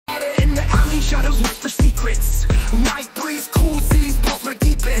shadows look for secrets. Night breeze, cool seas, pulse my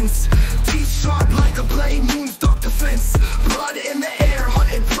deepens. Teeth sharp like a blade, moon's dark defense. Blood in the air, hunt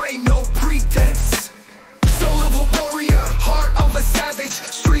and prey, no pretense. Soul of a warrior, heart of a savage.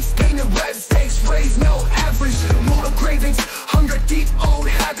 Streets painted red, stakes raised, no average. Mortal cravings, hunger deep, old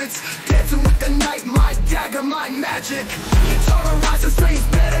habits. Dancing with the night, my dagger, my magic. Terrorizes slaves,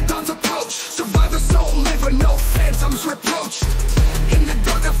 better guns approach. Survivor soul, live with no phantoms reproach. In the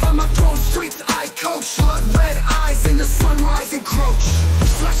dark I find my throne, streets I coach. Blood red eyes in the sunrise encroach.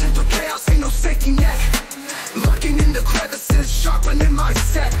 Slashing through chaos, ain't no safety net. Lurking in the crevices, sharpening my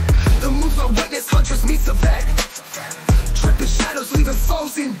set. The moves I witness, hunters meets a vet. Tripping shadows, leaving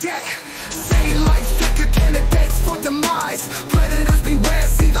foes in debt. Saying life's thicker, candidates for demise. Predators beware,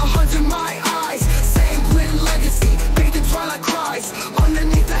 see the hunt in my eyes. Sanguine legacy, bathed in twilight cries.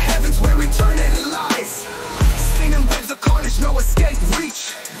 Underneath the heavens where eternity lies. Spinning waves of carnage, no escape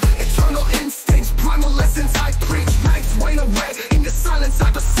reach. Eternal instincts, primal lessons I preach. Nights wane away, in the silence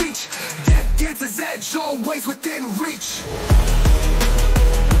I beseech. Death dances edge, always within reach.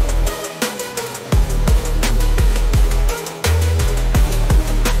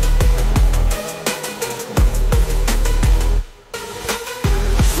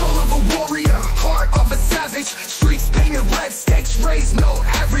 Soul of a warrior, heart of a savage. Streets painted red, stakes raised, no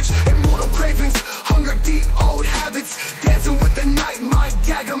average. Immortal cravings, hunger deep, old habits. Dancing with the night, my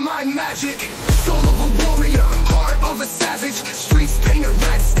dagger, my magic. Soul of a warrior, heart of a savage. Streets painted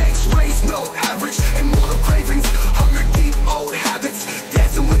red, stakes raised, no average. Immortal cravings, hunger deep, old habits.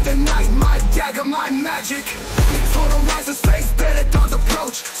 Dancing with the night, my dagger, my magic. Total rising space, better dawn's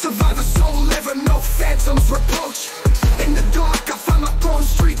approach. Survivor soul, liver, no phantoms reproach. In the dark I find my throne,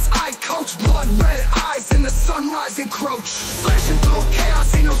 streets I coach. Blood red eyes in the sunrise encroach. Flashing through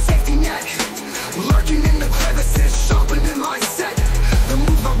chaos, ain't no safety net. Lurking in the crevices, sharpening my set. The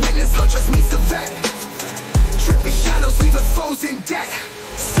move I witness, hunters meets the vet. Tripping shadows, leaving foes in debt.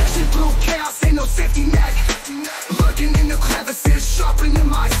 Slashing through chaos, ain't no safety net. Lurking in the crevices, sharpening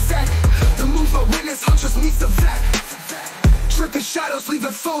my set. The move I witness, hunters meets the vet. Tripping shadows,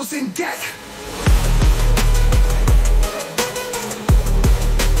 leaving foes in debt.